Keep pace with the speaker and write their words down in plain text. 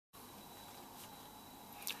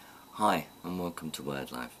Hi and welcome to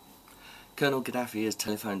Word Live. Colonel Gaddafi has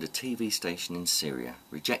telephoned a TV station in Syria,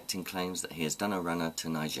 rejecting claims that he has done a runner to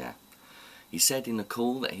Niger. He said in the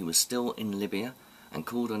call that he was still in Libya and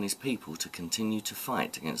called on his people to continue to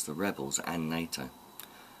fight against the rebels and NATO.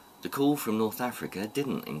 The call from North Africa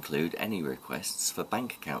didn't include any requests for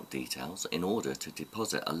bank account details in order to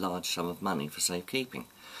deposit a large sum of money for safekeeping.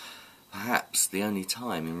 Perhaps the only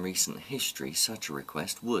time in recent history such a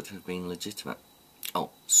request would have been legitimate.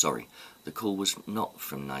 Oh, sorry, the call was not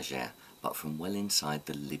from Niger, but from well inside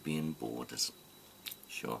the Libyan borders.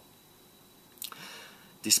 Sure.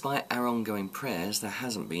 Despite our ongoing prayers, there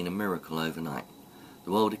hasn't been a miracle overnight.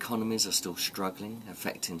 The world economies are still struggling,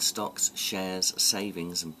 affecting stocks, shares,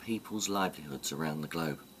 savings and people's livelihoods around the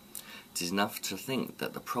globe. It is enough to think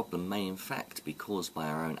that the problem may in fact be caused by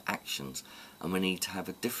our own actions, and we need to have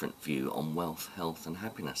a different view on wealth, health and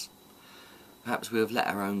happiness. Perhaps we have let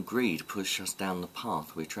our own greed push us down the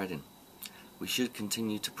path we're treading. We should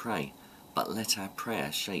continue to pray, but let our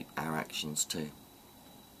prayer shape our actions too.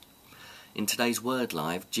 In today's Word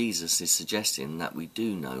Live, Jesus is suggesting that we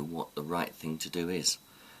do know what the right thing to do is,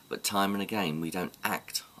 but time and again we don't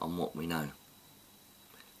act on what we know.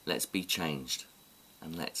 Let's be changed,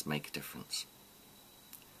 and let's make a difference.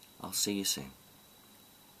 I'll see you soon.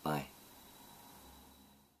 Bye.